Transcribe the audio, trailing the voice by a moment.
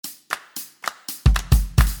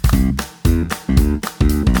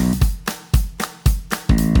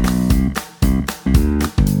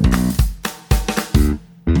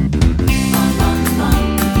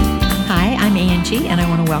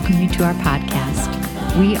welcome you to our podcast.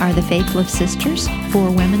 We are the Faith Lift Sisters, 4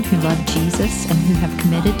 women who love Jesus and who have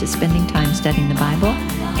committed to spending time studying the Bible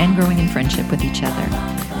and growing in friendship with each other.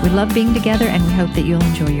 We love being together, and we hope that you'll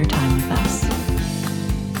enjoy your time with us.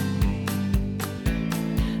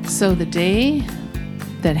 So the day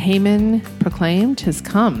that Haman proclaimed has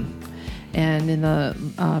come. And in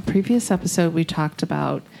the previous episode, we talked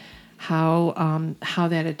about how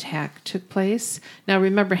that attack took place. Now,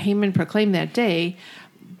 remember, Haman proclaimed that day,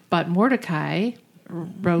 but Mordecai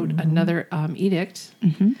wrote another edict,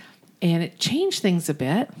 and it changed things a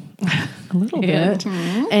bit. A little bit.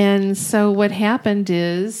 And so what happened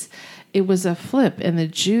is it was a flip, and the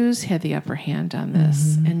Jews had the upper hand on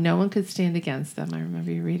this, and no one could stand against them. I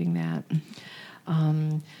remember you reading that.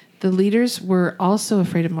 The leaders were also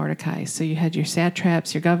afraid of Mordecai. So you had your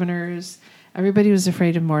satraps, your governors. Everybody was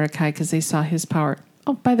afraid of Mordecai because they saw his power.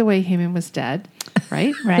 Oh, by the way, Haman was dead,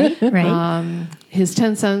 right? Right. His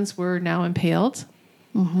 10 sons were now impaled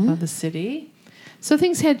of the city. So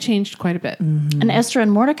things had changed quite a bit. And Esther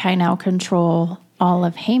and Mordecai now control all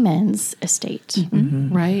of Haman's estate.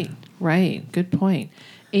 Right. Good point.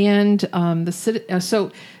 And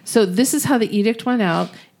so this is how the edict went out,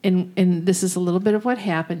 and this is a little bit of what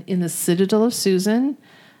happened in the citadel of Susa.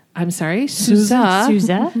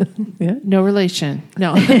 Yeah. No relation.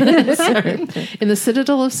 No. Sorry. In the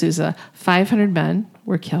citadel of Susa, 500 men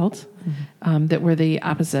were killed that were the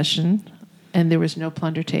opposition, and there was no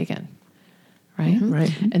plunder taken. Right?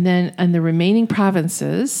 Right. And then in the remaining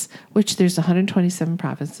provinces, which there's 127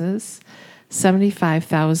 provinces,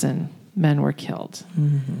 75,000 men were killed.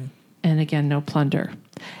 And again, no plunder.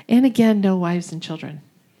 And again, no wives and children.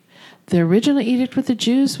 The original edict with the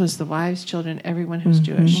Jews was the wives, children, everyone who's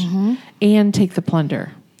Jewish, and take the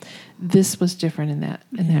plunder. This was different in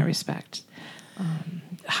that respect.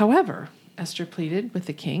 However, Esther pleaded with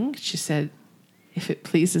the king. She said, if it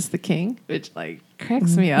pleases the king, which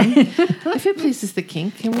cracks me up. If it pleases the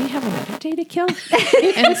king, can we have another day to kill?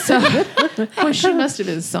 And so, well, she must have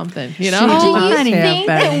been something, you know? Do you think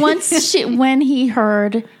that when he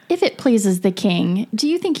heard, if it pleases the king, do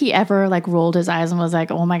you think he ever rolled his eyes and was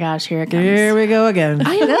like, oh my gosh, here it comes? Here we go again.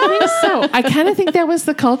 I don't think so. I kind of think that was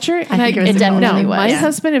the culture. And I think it definitely was. My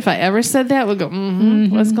husband, if I ever said that, would go,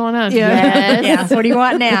 what's going on? Yes. Yeah. What do you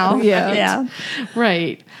want now? Yeah.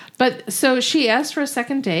 Right. But so she asked for a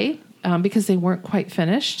second day because they weren't quite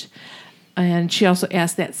finished. And she also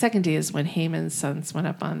asked that second day is when Haman's sons went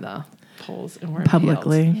up on the poles and were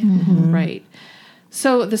Publicly. Right.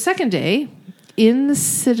 So the second day, in the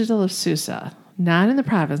citadel of Susa, not in the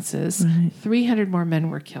provinces, 300 more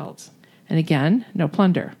men were killed. And again, no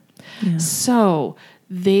plunder. Yeah. So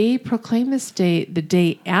they proclaimed this day, the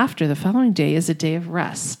day after, the following day, is a day of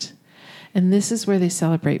rest. And this is where they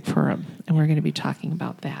celebrate Purim. And we're going to be talking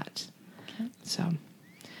about that. Okay. So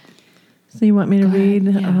you want me to read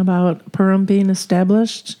about Purim being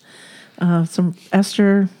established? Some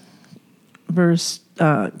Esther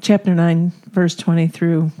chapter 9, verse 20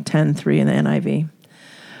 through 10:3 in the NIV.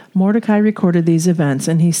 Mordecai recorded these events,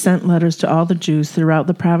 and he sent letters to all the Jews throughout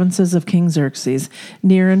the provinces of King Xerxes,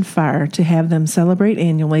 near and far, to have them celebrate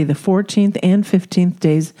annually the 14th and 15th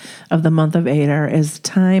days of the month of Adar as the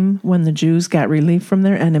time when the Jews got relief from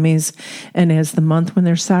their enemies, and as the month when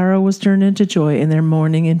their sorrow was turned into joy and their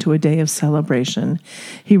mourning into a day of celebration.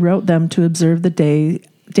 He wrote them to observe the days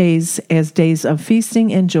as days of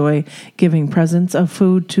feasting and joy, giving presents of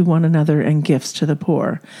food to one another and gifts to the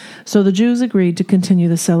poor. So the Jews agreed to continue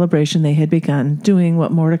the celebration they had begun, doing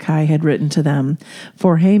what Mordecai had written to them.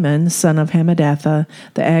 For Haman, son of Hammedatha,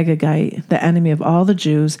 the Agagite, the enemy of all the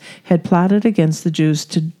Jews, had plotted against the Jews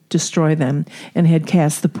to destroy them, and had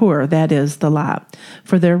cast the poor, that is, the lot,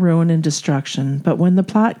 for their ruin and destruction. But when the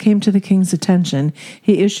plot came to the king's attention,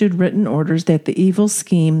 he issued written orders that the evil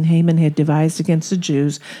scheme Haman had devised against the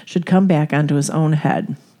Jews should come back onto his own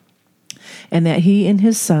head, and that he and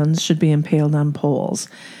his sons should be impaled on poles.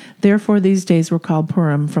 Therefore, these days were called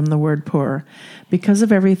Purim, from the word pur. Because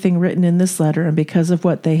of everything written in this letter, and because of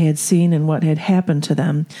what they had seen and what had happened to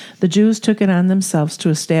them, the Jews took it on themselves to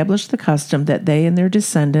establish the custom that they and their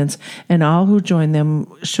descendants and all who join them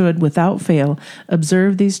should, without fail,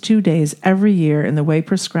 observe these 2 days every year in the way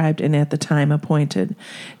prescribed and at the time appointed.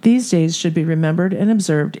 These days should be remembered and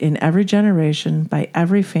observed in every generation, by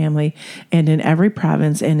every family, and in every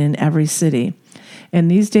province, and in every city. And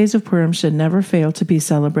these days of Purim should never fail to be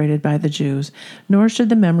celebrated by the Jews, nor should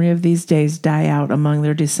the memory of these days die out among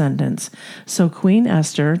their descendants. So Queen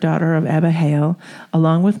Esther, daughter of Abihail,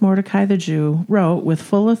 along with Mordecai the Jew, wrote with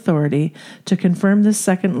full authority to confirm this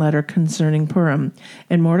second letter concerning Purim.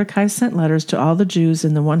 And Mordecai sent letters to all the Jews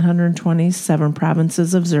in the 127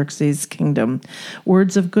 provinces of Xerxes' kingdom,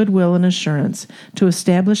 words of goodwill and assurance, to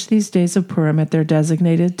establish these days of Purim at their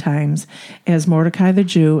designated times, as Mordecai the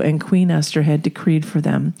Jew and Queen Esther had decreed for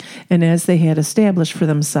them, and as they had established for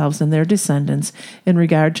themselves and their descendants in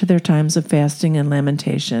regard to their times of fasting and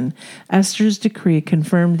lamentation. Esther's decree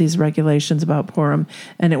confirmed these regulations about Purim,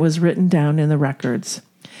 and it was written down in the records.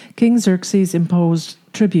 King Xerxes imposed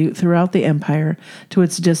tribute throughout the empire to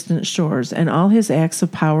its distant shores, and all his acts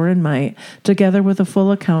of power and might, together with a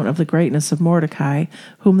full account of the greatness of Mordecai,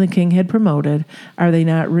 whom the king had promoted, are they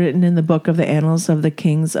not written in the book of the annals of the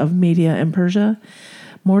kings of Media and Persia?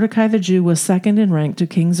 Mordecai the Jew was second in rank to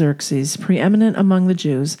King Xerxes, preeminent among the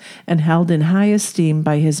Jews, and held in high esteem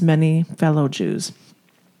by his many fellow Jews,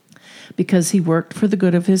 because he worked for the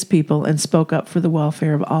good of his people and spoke up for the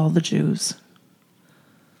welfare of all the Jews.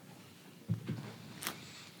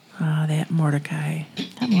 Ah, that Mordecai.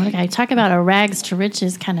 That Mordecai. Talk about a rags to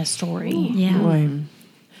riches kind of story. Yeah. Boy,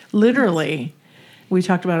 literally. We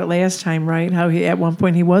talked about it last time, right? How he, at one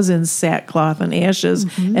point he was in sackcloth and ashes,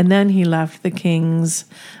 and then he left the king's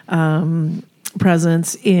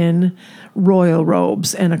presence in royal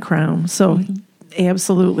robes and a crown. So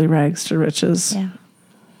absolutely rags to riches. Yeah.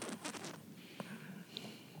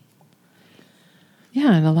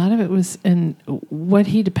 Yeah, and a lot of it was, and what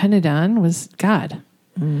he depended on was God,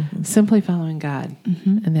 simply following God,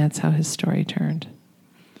 and that's how his story turned.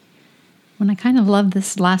 And I kind of love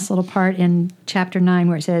this last little part in chapter 9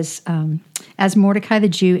 where it says, as Mordecai the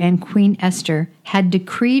Jew and Queen Esther had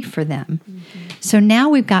decreed for them. So now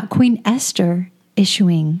we've got Queen Esther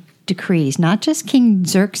issuing decrees, not just King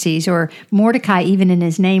Xerxes or Mordecai even in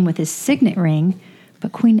his name with his signet ring,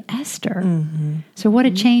 but Queen Esther. So what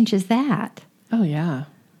a change is that Oh, yeah.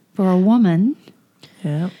 for a woman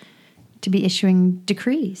Yeah. to be issuing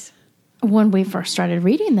decrees. When we first started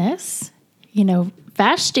reading this,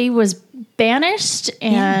 Vashti was banished,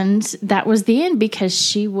 and that was the end because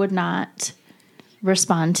she would not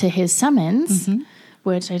respond to his summons,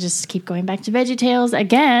 which I just keep going back to VeggieTales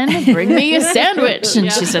again. Bring me a sandwich.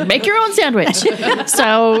 And she said, make your own sandwich.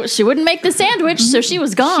 So she wouldn't make the sandwich, so she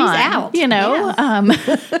was gone. She's out.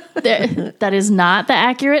 That is not the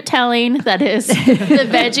accurate telling. That is the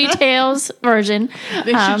VeggieTales version.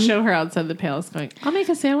 They should show her outside the palace going, I'll make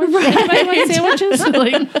a sandwich. Anybody want sandwiches?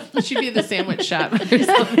 Like, she'd be at the sandwich shop or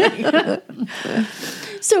something.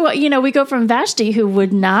 So, we go from Vashti, who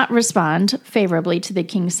would not respond favorably to the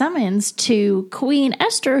king's summons, to Queen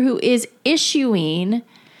Esther, who is issuing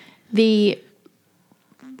the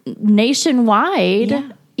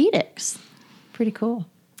nationwide edicts. Pretty cool.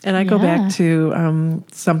 And I go back to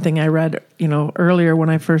something I read, earlier when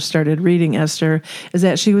I first started reading Esther, is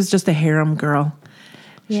that she was just a harem girl.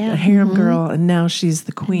 Yeah. A harem girl, and now she's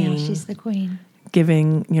the queen. Now she's the queen.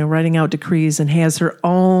 Giving, writing out decrees, and has her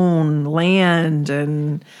own land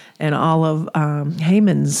and all of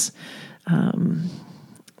Haman's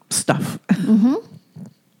stuff.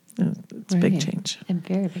 It's a big change. A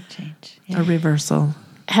very big change. Yeah. A reversal.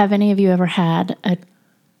 Have any of you ever had a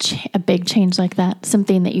big change like that?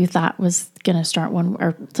 Something that you thought was going to start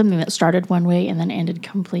or something that started one way and then ended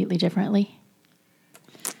completely differently?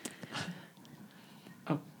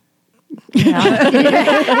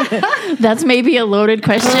 That's maybe a loaded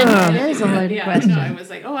question. It is a loaded question. No, I was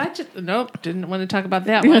like, nope, didn't want to talk about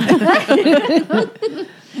that one.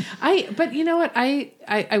 But you know what?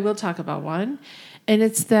 I will talk about one, and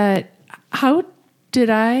it's that how did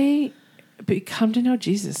I come to know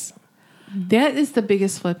Jesus? That is the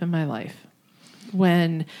biggest flip in my life.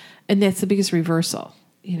 And that's the biggest reversal,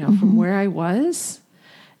 from where I was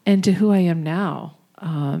and to who I am now.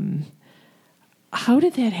 How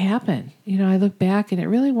did that happen? I look back and it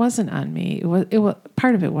really wasn't on me. It was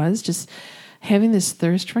part of it was just having this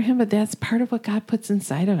thirst for him, but that's part of what God puts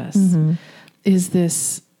inside of us is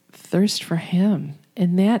this thirst for him.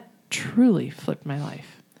 And that truly flipped my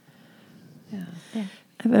life. Yeah.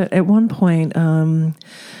 At one point,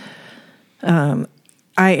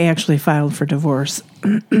 I actually filed for divorce,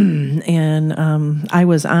 and I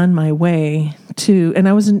was on my way to, and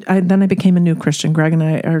then I became a new Christian. Greg and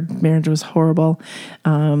our marriage was horrible,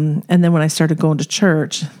 and then when I started going to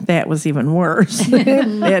church, that was even worse.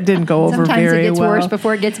 That didn't go over Sometimes very well. it gets worse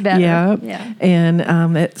before it gets better. Yeah.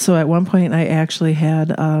 And so at one point, I actually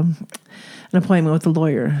had an appointment with a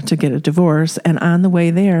lawyer to get a divorce, and on the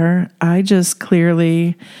way there, I just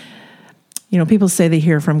clearly people say they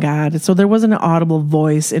hear from God. So there wasn't an audible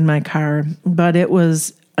voice in my car, but it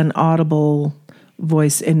was an audible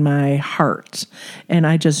voice in my heart. And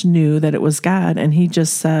I just knew that it was God. And he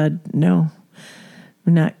just said, no,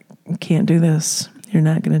 can't do this. You're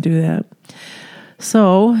not going to do that.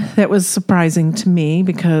 So that was surprising to me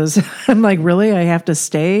because I'm like, really, I have to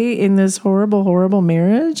stay in this horrible, horrible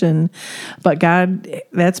marriage? But God,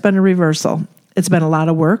 that's been a reversal. It's been a lot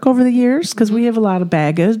of work over the years because we have a lot of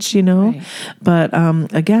baggage, Right. But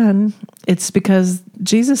again, it's because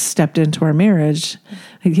Jesus stepped into our marriage.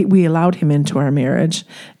 We allowed him into our marriage.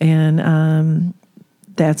 And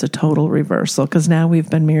that's a total reversal because now we've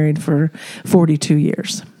been married for 42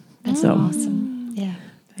 years. That's awesome. Yeah.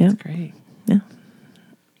 That's great. Yeah.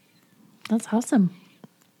 That's awesome.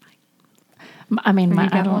 I mean,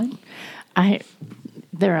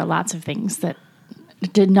 there are lots of things that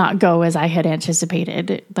did not go as I had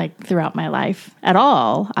anticipated, like throughout my life at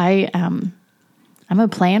all. I'm a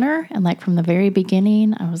planner, and like from the very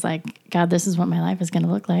beginning, I was like, God, this is what my life is going to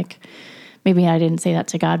look like. Maybe I didn't say that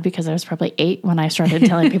to God because I was probably 8 when I started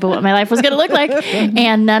telling people what my life was going to look like.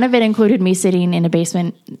 And none of it included me sitting in a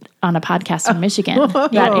basement on a podcast in Michigan.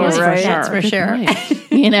 That is right. for sure. That's for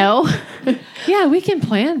sure. Yeah, we can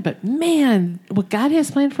plan, but man, what God has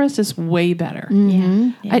planned for us is way better.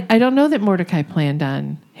 Yeah. I don't know that Mordecai planned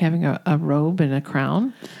on having a robe and a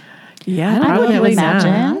crown. Yeah, I wouldn't probably not.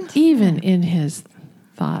 imagine. Even in his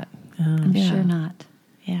thought. I'm sure not.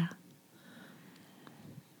 Yeah.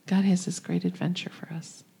 God has this great adventure for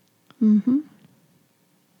us. Mm-hmm.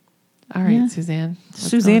 All right, Suzanne.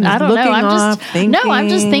 Suzanne is I don't know. thinking. I'm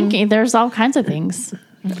just thinking. There's all kinds of things.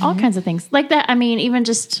 All kinds of things like that. I mean, even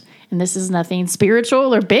just, and this is nothing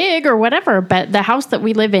spiritual or big or whatever, but the house that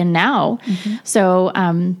we live in now. So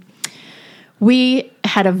we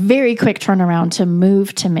had a very quick turnaround to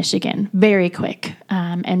move to Michigan, very quick.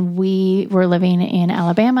 And we were living in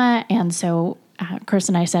Alabama. And so Chris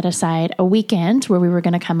and I set aside a weekend where we were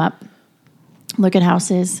going to come up, look at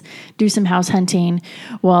houses, do some house hunting.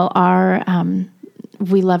 Well,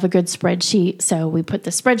 we love a good spreadsheet. So we put the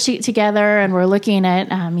spreadsheet together and we're looking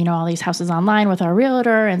at, all these houses online with our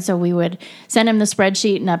realtor. And so we would send him the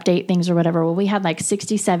spreadsheet and update things or whatever. Well, we had like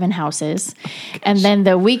 67 houses. And then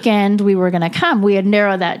the weekend we were going to come, we had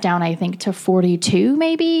narrowed that down, I think, to 42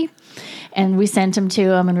 maybe. And we sent them to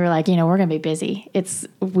him and we were like, we're going to be busy.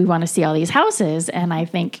 We want to see all these houses. And I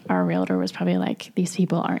think our realtor was probably like, these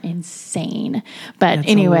people are insane. But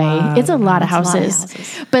anyway, it's a lot of houses.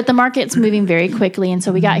 But the market's moving very quickly. And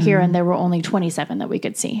so we got here and there were only 27 that we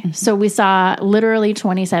could see. So we saw literally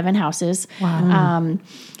 27 houses. Wow.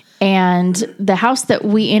 And the house that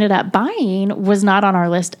we ended up buying was not on our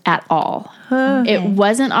list at all. Okay. It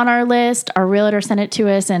wasn't on our list. Our realtor sent it to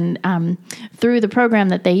us, and through the program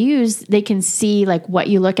that they use, they can see like what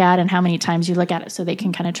you look at and how many times you look at it, so they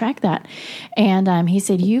can kind of track that. And he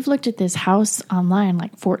said, "You've looked at this house online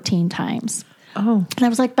like 14 times." Oh. And I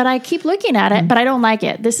was like, "But I keep looking at it, but I don't like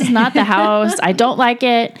it. This is not the house. I don't like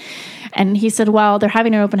it." And he said, "Well, they're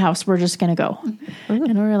having an open house. We're just going to go."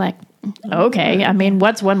 And we were like, okay. I mean,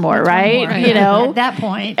 what's one more, right? At that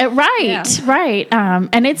point. Right.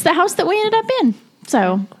 And it's the house that we ended up in.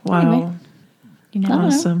 So, wow. Anyway,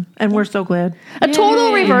 Awesome. And we're so glad. a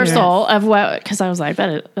total reversal of what, because I was like,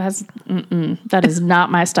 that is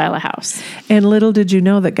not my style of house. And little did you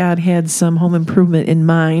know that God had some home improvement in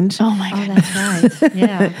mind. Oh my God. That's right.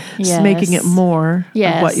 Yeah. Just making it more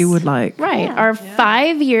of what you would like. Right. Our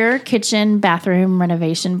 5-year kitchen bathroom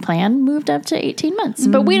renovation plan moved up to 18 months,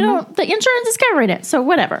 but the insurance is covering it. So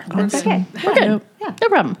whatever. It's okay. We're good. No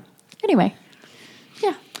problem. Anyway.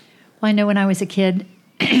 Yeah. Well, I know when I was a kid,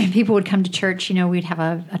 people would come to church, we'd have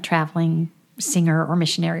a traveling singer or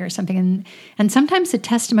missionary or something. And sometimes the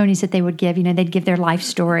testimonies that they would give, they'd give their life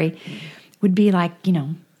story would be like,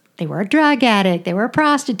 they were a drug addict, they were a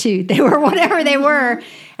prostitute, they were whatever they were.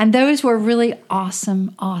 And those were really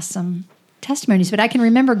awesome, awesome testimonies. But I can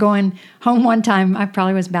remember going home one time, I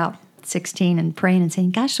probably was about 16, and praying and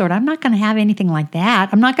saying, gosh, Lord, I'm not going to have anything like that.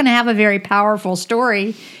 I'm not going to have a very powerful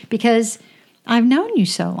story because I've known you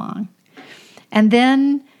so long. And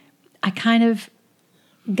then I kind of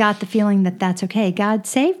got the feeling that that's okay. God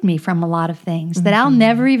saved me from a lot of things that I'll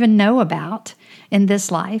never even know about in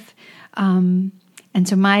this life. And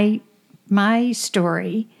so my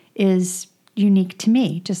story is unique to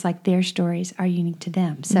me, just like their stories are unique to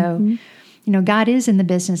them. So, God is in the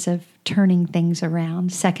business of turning things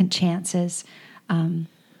around, second chances.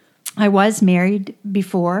 I was married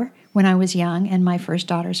before when I was young, and my first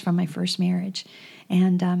daughter's from my first marriage.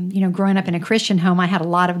 And, growing up in a Christian home, I had a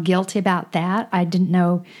lot of guilt about that. I didn't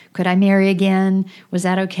know, could I marry again? Was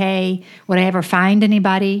that okay? Would I ever find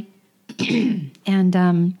anybody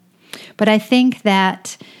And but I think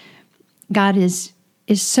that God is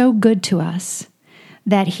so good to us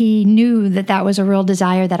that He knew that that was a real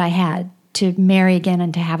desire that I had to marry again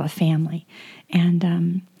and to have a family,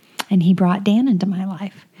 and He brought Dan into my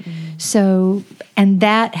life. So, and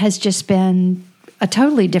that has just been a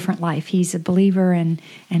totally different life. He's a believer, and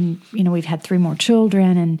we've had 3 more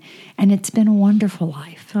children, and it's been a wonderful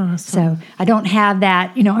life. Awesome. So I don't have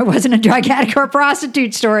that. I wasn't a drug addict or a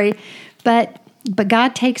prostitute story, but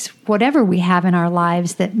God takes whatever we have in our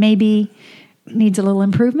lives that maybe needs a little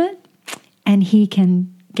improvement, and He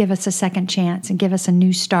can give us a second chance and give us a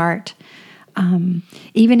new start.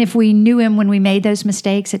 Even if we knew Him when we made those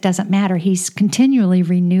mistakes, it doesn't matter. He's continually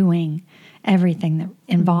renewing everything that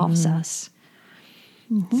involves us.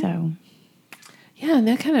 So, yeah, and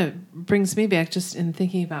that kind of brings me back just in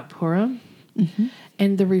thinking about Purim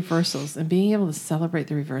and the reversals and being able to celebrate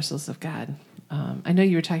the reversals of God. I know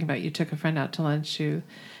you were talking about you took a friend out to lunch and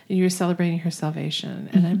you were celebrating her salvation.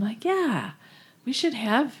 And I'm like, yeah, we should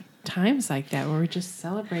have times like that where we're just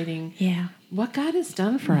celebrating what God has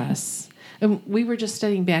done for us. And we were just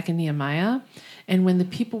studying back in Nehemiah, and when the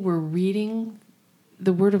people were reading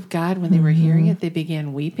the word of God, when they were hearing it, they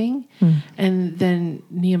began weeping. And then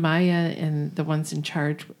Nehemiah and the ones in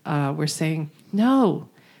charge were saying, no,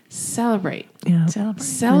 celebrate. Yeah.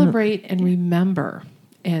 Celebrate and remember.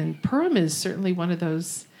 And Purim is certainly one of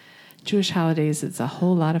those Jewish holidays. It's a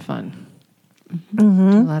whole lot of fun. A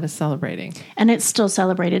lot of celebrating. And it's still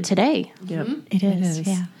celebrated today. Yep. it is.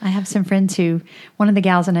 Yeah. I have some friends one of the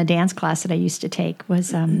gals in a dance class that I used to take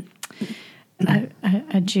was a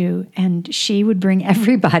Jew, and she would bring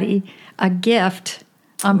everybody a gift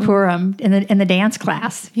on Purim in the dance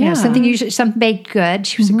class. Yeah. Some baked good.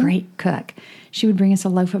 She was a great cook. She would bring us a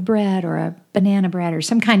loaf of bread or a banana bread or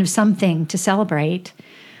some kind of something to celebrate,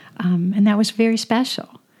 and that was very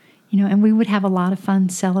special. And we would have a lot of fun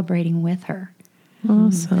celebrating with her.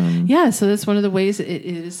 Awesome. Yeah, so that's one of the ways it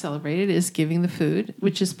is celebrated is giving the food,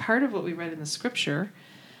 which is part of what we read in the scripture,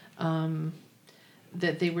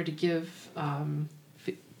 that they were to give,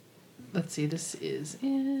 let's see, this is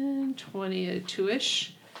in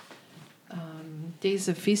 22-ish, days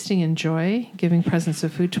of feasting and joy, giving presents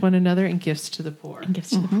of food to one another and gifts to the poor. And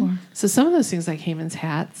gifts to the poor. So some of those things like Haman's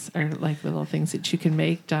hats are like little things that you can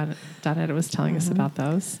make. Donetta was telling us about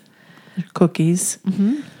those. Cookies.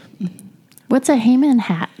 What's a Haman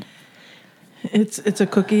hat? It's a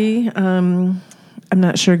cookie. I'm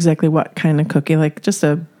not sure exactly what kind of cookie, like just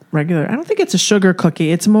a regular, I don't think it's a sugar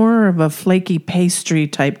cookie. It's more of a flaky pastry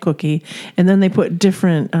type cookie. And then they put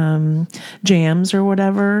different jams or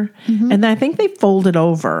whatever. And I think they fold it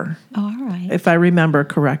over. Oh, all right. If I remember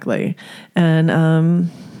correctly.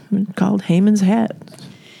 And called Haman's hat.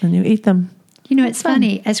 And you eat them. It's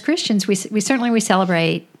funny. As Christians, we certainly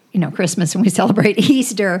celebrate, Christmas, and we celebrate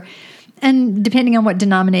Easter. And depending on what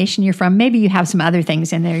denomination you're from, maybe you have some other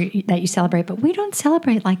things in there that you celebrate, but we don't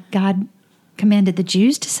celebrate like God commanded the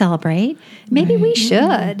Jews to celebrate. Maybe we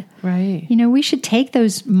should. Right. We should take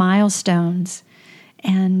those milestones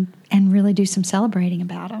and really do some celebrating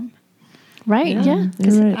about them. Right, yeah.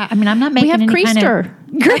 Right. I'm not making We have any Creaster.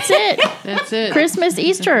 That's it. That's it. Christmas,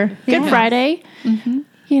 Easter, Good Yeah. Friday.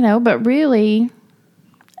 But really,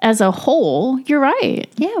 as a whole, you're right.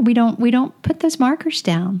 Yeah, we don't put those markers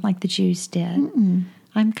down like the Jews did.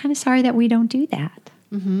 I'm kind of sorry that we don't do that.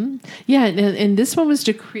 Yeah, and this one was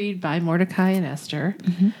decreed by Mordecai and Esther.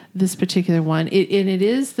 This particular one, it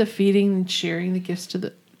is the feeding and sharing the gifts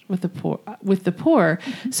with the poor.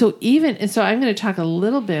 So I'm going to talk a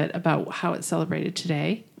little bit about how it's celebrated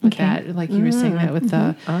today with that, like you were saying that with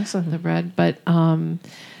the bread. But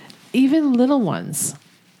even little ones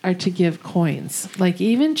are to give coins. Like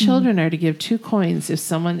even children are to give 2 coins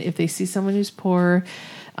if they see someone who's poor.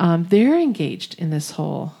 They're engaged in this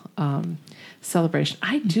whole celebration.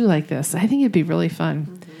 I do like this. I think it'd be really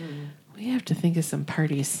fun. We have to think of some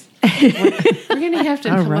parties. We're going to have to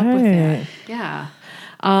come up with that. Yeah.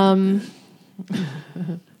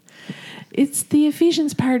 It's the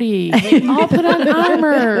Ephesians party. We all put on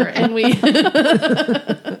armor and we...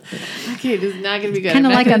 Okay, this is not going to be good. Kind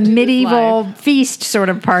of like a medieval feast sort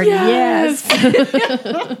of party. Yes.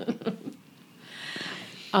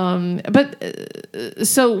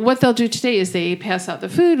 So what they'll do today is they pass out the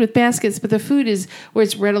food with baskets, but the food is where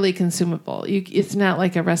it's readily consumable. It's not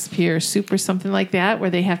like a recipe or soup or something like that where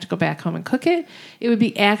they have to go back home and cook it. It would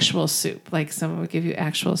be actual soup, like someone would give you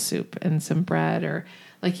actual soup and some bread, or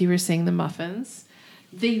like you were saying, the muffins.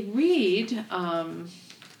 They read...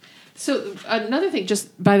 So another thing,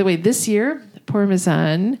 just by the way, this year, Purim is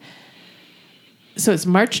on... So it's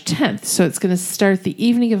March 10th, so it's going to start the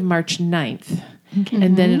evening of March 9th.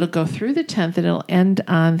 And then it'll go through the 10th and it'll end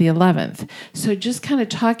on the 11th. So just kind of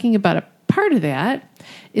talking about a part of that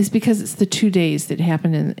is because it's the 2 days that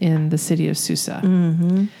happen in the city of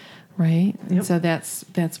Susa. Right? Yep. So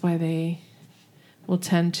that's why they will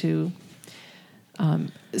tend to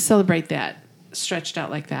celebrate that stretched out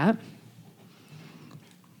like that.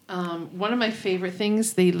 One of my favorite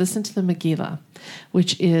things, they listen to the Megillah,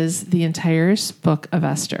 which is the entire book of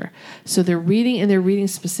Esther. So they're reading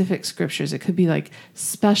specific scriptures. It could be like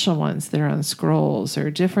special ones that are on scrolls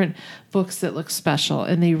or different books that look special.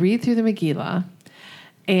 And they read through the Megillah.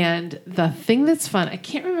 And the thing that's fun, I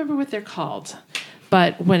can't remember what they're called,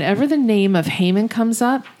 but whenever the name of Haman comes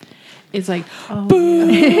up, it's like, boom.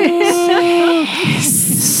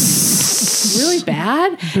 Really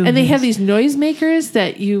bad. Boom. And they have these noisemakers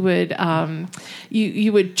that you would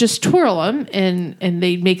you would just twirl them and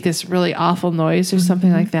they make this really awful noise or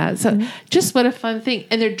something like that. So just what a fun thing.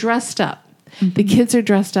 And they're dressed up. The kids are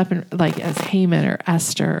dressed up in, like as Haman or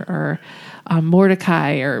Esther or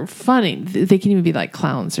Mordecai or funny. They can even be like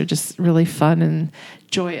clowns or just really fun and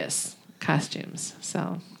joyous costumes.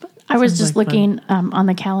 So I was just looking on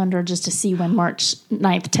the calendar just to see when March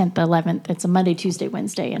 9th, 10th, 11th. It's a Monday, Tuesday,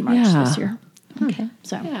 Wednesday in March this year. Okay.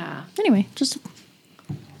 So anyway, just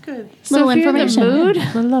good. Little So if you're in information. the mood,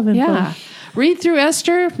 I love it. yeah. Read through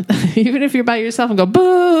Esther, even if you're by yourself, and go,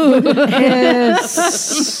 boo!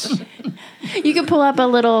 You can pull up a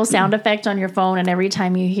little sound effect on your phone, and every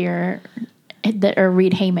time you hear that or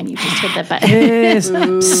read Haman, you just hit that button.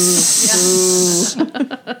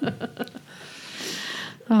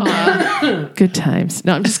 Good times.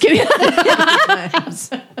 No, I'm just kidding.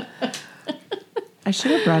 I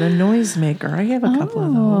should have brought a noisemaker. I have a couple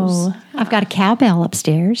of those. I've got a cowbell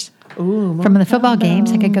upstairs. Ooh, From the football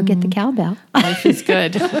games, I could go get the cowbell. Life is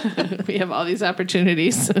good. We have all these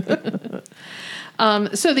opportunities.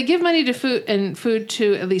 So they give money to food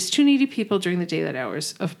to at least 2 needy people during the daylight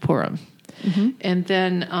hours of Purim. And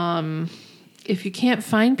then if you can't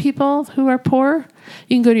find people who are poor,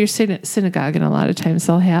 you can go to your synagogue, and a lot of times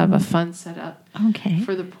they'll have a fund set up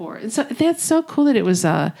for the poor. And so that's so cool that it was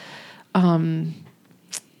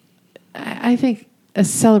I think a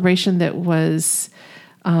celebration that was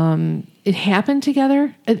it happened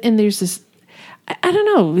together, and there's this. I don't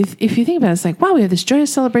know if you think about it, it's like, wow, we have this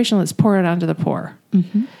joyous celebration. Let's pour it onto the poor.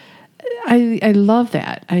 I love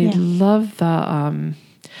that. I love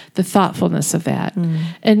the thoughtfulness of that,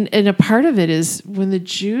 and a part of it is when the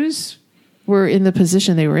Jews were in the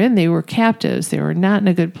position they were captives. They were not in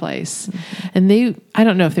a good place, and I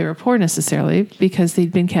don't know if they were poor necessarily because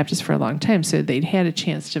they'd been captives for a long time, so they'd had a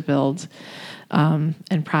chance to build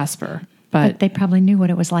and prosper. But they probably knew what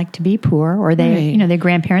it was like to be poor, or their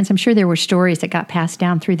grandparents. I'm sure there were stories that got passed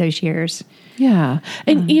down through those years. Yeah.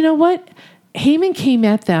 And you know what? Haman came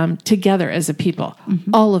at them together as a people,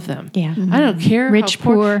 all of them. Yeah. I don't care. Rich, how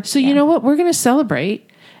poor. So you know what? We're going to celebrate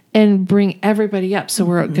and bring everybody up. So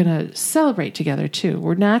we're going to celebrate together too.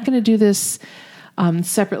 We're not going to do this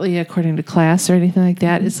separately according to class or anything like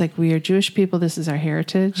that. It's like, we are Jewish people. This is our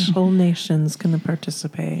heritage. Whole nation's going to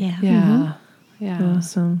participate. Yeah. Yeah. Yeah.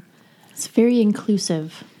 Awesome. It's very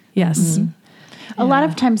inclusive. Yes. A lot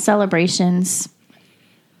of times celebrations,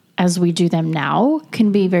 as we do them now,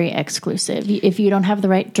 can be very exclusive. If you don't have the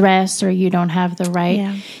right dress, or you don't have the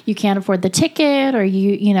right, you can't afford the ticket, or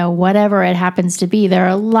you know, whatever it happens to be, there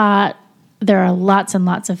are lots and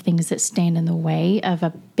lots of things that stand in the way of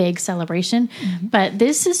a big celebration. But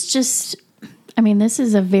this is just, this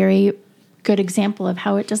is a very good example of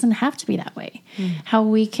how it doesn't have to be that way.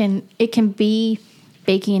 How it can be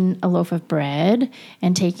baking a loaf of bread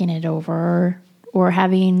and taking it over, or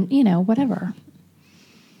having, whatever.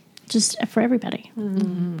 Just for everybody.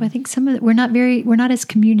 I think some of we're not as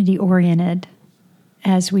community oriented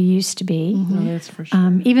as we used to be. No, that's for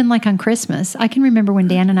sure. Even like on Christmas, I can remember when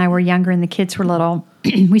Dan and I were younger and the kids were little,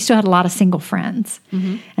 we still had a lot of single friends.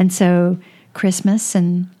 And so Christmas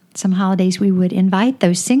and some holidays, we would invite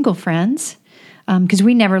those single friends, because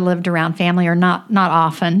we never lived around family, or not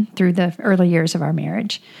often through the early years of our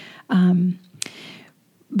marriage.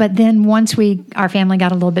 But then once our family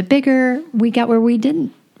got a little bit bigger, we got where we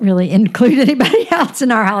didn't really include anybody else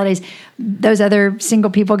in our holidays. Those other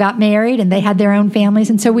single people got married and they had their own families.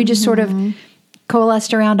 And so we just sort of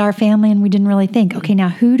coalesced around our family, and we didn't really think, okay, now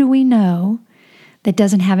who do we know that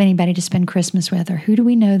doesn't have anybody to spend Christmas with? Or who do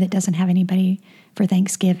we know that doesn't have anybody for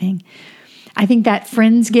Thanksgiving? I think that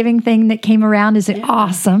Friendsgiving thing that came around is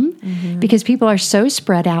awesome, because people are so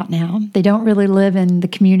spread out now. They don't really live in the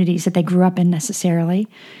communities that they grew up in necessarily.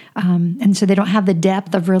 And so they don't have the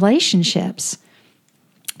depth of relationships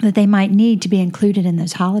that they might need to be included in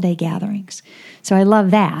those holiday gatherings. So I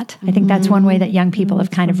love that. I think that's one way that young people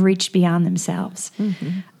have kind of reached beyond themselves.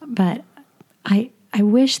 But I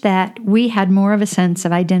wish that we had more of a sense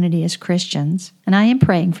of identity as Christians, and I am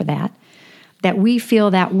praying for that we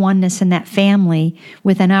feel that oneness and that family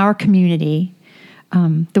within our community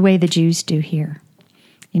the way the Jews do here.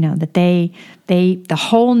 You know, that the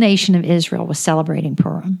whole nation of Israel was celebrating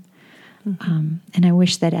Purim. And I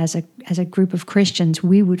wish that as a group of Christians,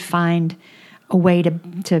 we would find a way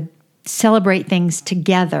to celebrate things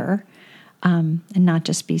together, and not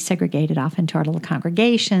just be segregated off into our little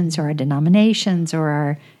congregations or our denominations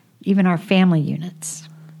or even our family units.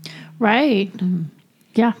 Right.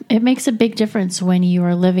 Yeah, it makes a big difference when you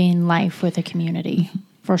are living life with a community,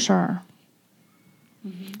 for sure.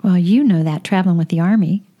 Well, you know that, traveling with the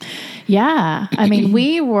Army. Yeah. I mean,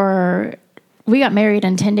 we got married,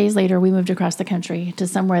 and 10 days later, we moved across the country to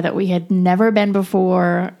somewhere that we had never been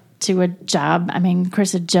before, to a job. I mean,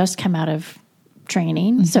 Chris had just come out of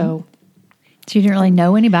training, So you didn't really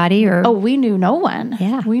know anybody? Oh, we knew no one.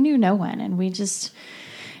 Yeah. We knew no one. And we just,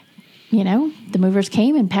 the movers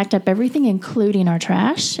came and packed up everything, including our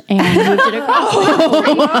trash, and moved it across the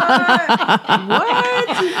country. What?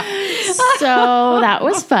 So that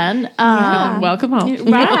was fun. Welcome home.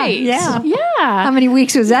 Right. Yeah. Yeah. How many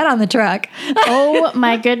weeks was that on the truck? Oh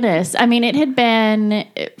my goodness. I mean, it had been,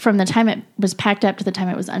 from the time it was packed up to the time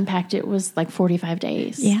it was unpacked, it was like 45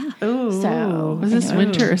 days. Yeah. So Was this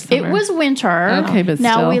winter or summer? it was winter. Okay, but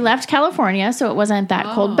now still. we left California, so it wasn't that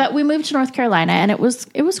cold. But we moved to North Carolina, and it was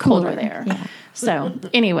colder there. Yeah. So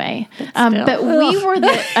anyway, but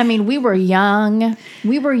we were young.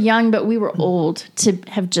 We were young, but we were old to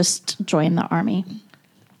have just joined the Army.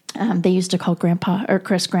 They used to call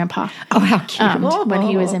Chris Grandpa. Oh, how cute. When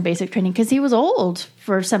he was in basic training, because he was old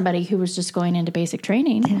for somebody who was just going into basic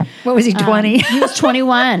training. What was he, 20? He was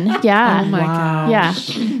 21. Yeah. Oh my God. Yeah.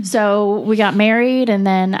 So we got married, and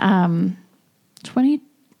then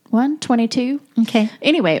 21, 22. Okay.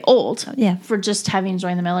 Anyway, old. Yeah. For just having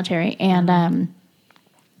joined the military. And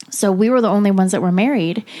so we were the only ones that were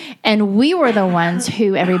married, and we were the ones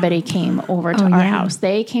who everybody came over to our house.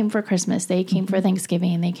 They came for Christmas. They came for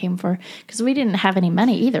Thanksgiving. They came because we didn't have any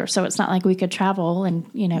money either. So it's not like we could travel and,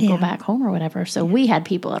 go back home or whatever. So we had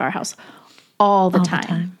people at our house all the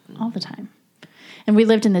time. And we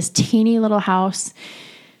lived in this teeny little house,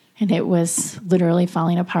 and it was literally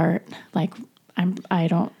falling apart. Like, I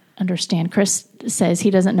don't understand. Chris says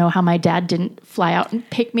he doesn't know how my dad didn't fly out and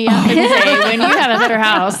pick me up and say, when you have a better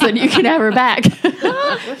house, then you can have her back.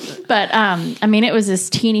 But, it was this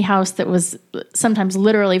teeny house that was sometimes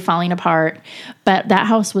literally falling apart, but that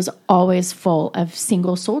house was always full of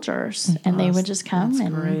single soldiers, and they would just come.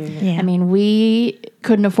 Great. We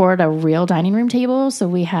couldn't afford a real dining room table, so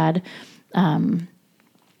we had,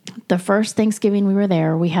 the first Thanksgiving we were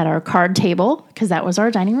there, we had our card table, because that was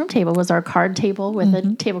our dining room table, was our card table with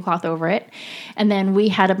a tablecloth over it. And then we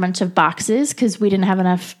had a bunch of boxes, because we didn't have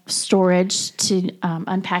enough storage to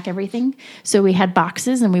unpack everything. So we had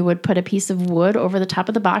boxes, and we would put a piece of wood over the top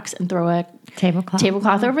of the box and throw a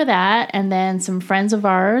tablecloth over that. And then some friends of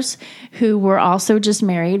ours who were also just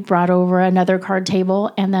married brought over another card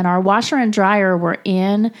table. And then our washer and dryer were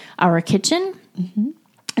in our kitchen.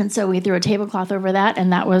 And so we threw a tablecloth over that,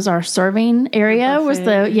 and that was our serving area. Was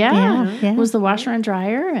the washer and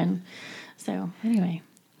dryer, and so anyway,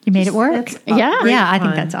 You made it work. Yeah, I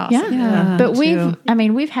think that's awesome. yeah. But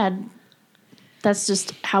we've had. That's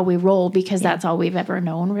just how we roll, because that's all we've ever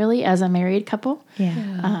known, really, as a married couple.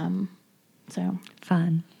 Yeah. So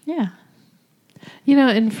Fun. yeah.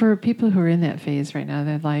 And for people who are in that phase right now in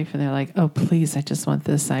their life, and they're like, "Oh, please, I just want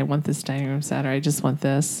this. I want this dining room set, or I just want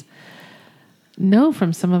this." No,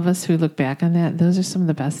 from some of us who look back on that, those are some of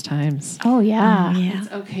the best times. Oh yeah.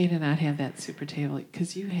 It's okay to not have that super table,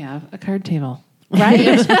 because you have a card table.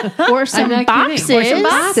 Right. Or some not boxes. kidding. Or some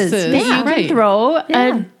boxes. That you can throw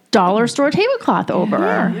a dollar store tablecloth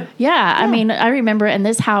over. Yeah. I remember in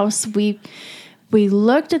this house, we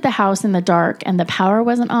looked at the house in the dark, and the power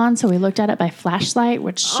wasn't on, so we looked at it by flashlight,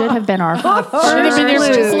 which should have been our first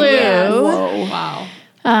clue. Whoa. Wow.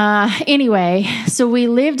 Anyway, so we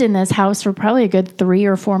lived in this house for probably a good 3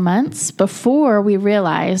 or 4 months before we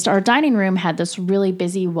realized our dining room had this really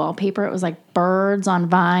busy wallpaper. It was like birds on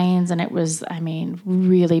vines, and it was,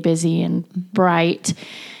 really busy and bright.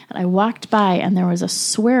 And I walked by, and there was a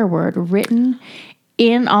swear word written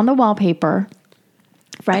on the wallpaper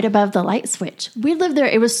right above the light switch. We lived there.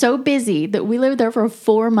 It was so busy that we lived there for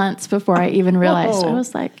 4 months before I even realized. I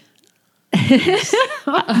was like,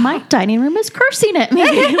 My dining room is cursing at me.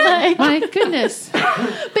 Like, My goodness.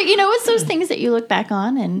 but it's those things that you look back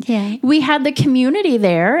on, and Yeah. we had the community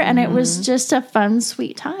there, and it was just a fun,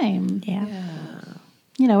 sweet time. Yeah.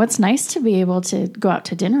 It's nice to be able to go out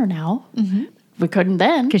to dinner now. We couldn't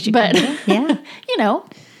then, But yeah.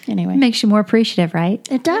 Anyway, Makes you more appreciative, right?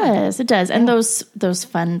 it does. It does. And those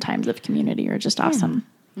fun times of community are just awesome.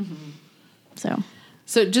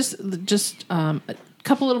 So just a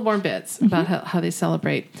couple little more bits about how they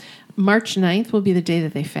celebrate. March 9th will be the day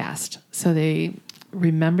that they fast. So they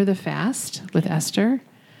remember the fast with Esther.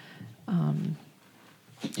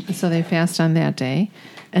 So they fast on that day.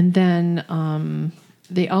 And then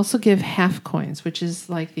they also give half coins, which is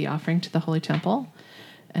like the offering to the Holy Temple.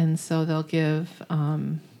 And so they'll give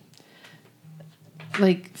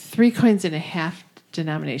like 3 coins in a half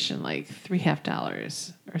denomination, like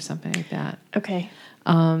 $3.50 or something like that. Okay.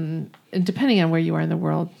 And depending on where you are in the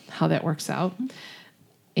world, how that works out.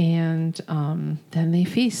 And then they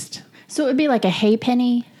feast. So it would be like a hay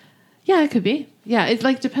penny. Yeah, it could be. Yeah, it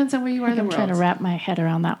like depends on where you are in the I'm world. trying to wrap my head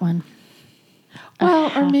around that one. Well, or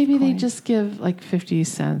half maybe they coin. just give like 50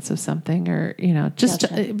 cents of something, or just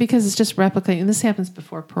Gotcha. because it's just replicating. And this happens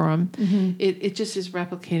before Purim. It just is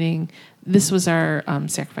replicating. This was our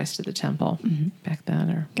sacrifice to the temple back then,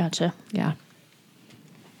 or Gotcha. yeah.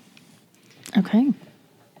 Okay.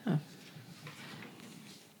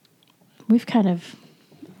 We've kind of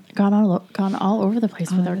gone all over the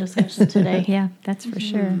place with our discussion today. Yeah, that's for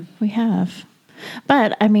sure. We have.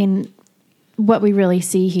 But, I mean, what we really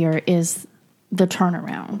see here is the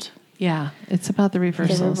turnaround, Yeah, it's about the the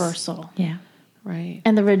reversals. reversal, Yeah. Right.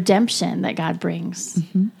 and the redemption that God brings.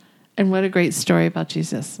 And what a great story about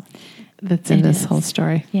Jesus that's in It this is. whole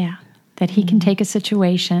story. Yeah. That he can take a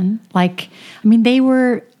situation they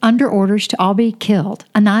were under orders to all be killed,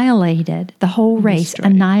 annihilated, the whole race,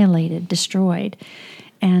 Destroyed. annihilated, destroyed.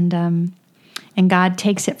 And God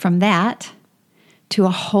takes it from that to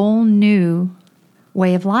a whole new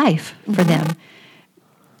way of life for them.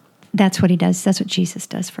 That's what he does. That's what Jesus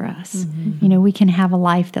does for us. We can have a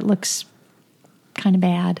life that looks kind of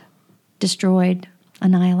bad, destroyed,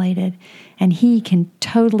 annihilated, and he can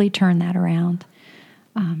totally turn that around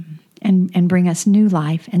and bring us new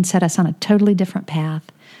life and set us on a totally different path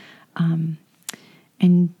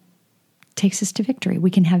and takes us to victory. We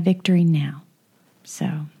can have victory now. So,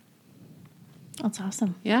 That's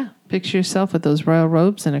awesome. Yeah. Picture yourself with those royal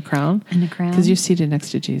robes and a crown. And a crown. Because you're seated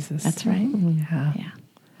next to Jesus. that's right. Yeah. Yeah.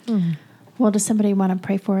 Well, does somebody want to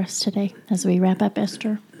pray for us today as we wrap up,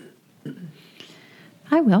 Esther?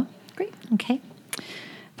 I will. Great. Okay.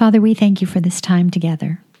 Father, we thank you for this time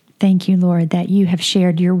together. Thank you, Lord, that you have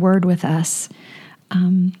shared your word with us.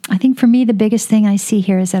 I think for me, the biggest thing I see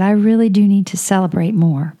here is that I really do need to celebrate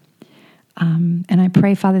more. And I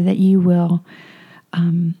pray, Father, that you will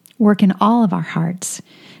work in all of our hearts,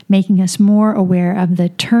 making us more aware of the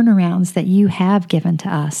turnarounds that you have given to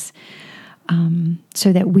us,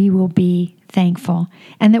 so that we will be thankful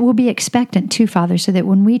and that we'll be expectant too, Father, so that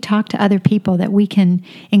when we talk to other people that we can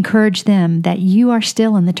encourage them that you are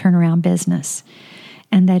still in the turnaround business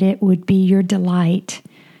and that it would be your delight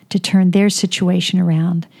to turn their situation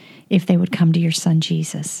around if they would come to your Son,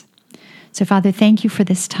 Jesus. So, Father, thank you for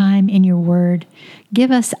this time in your word.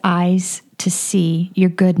 Give us eyes to see your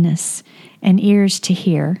goodness and ears to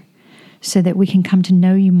hear so that we can come to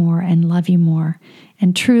know you more and love you more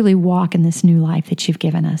and truly walk in this new life that you've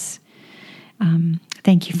given us.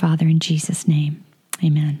 Thank you, Father, in Jesus' name.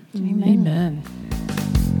 Amen. Amen.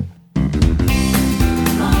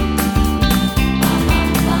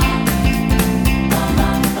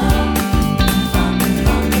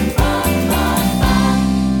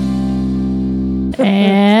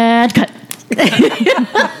 And cut.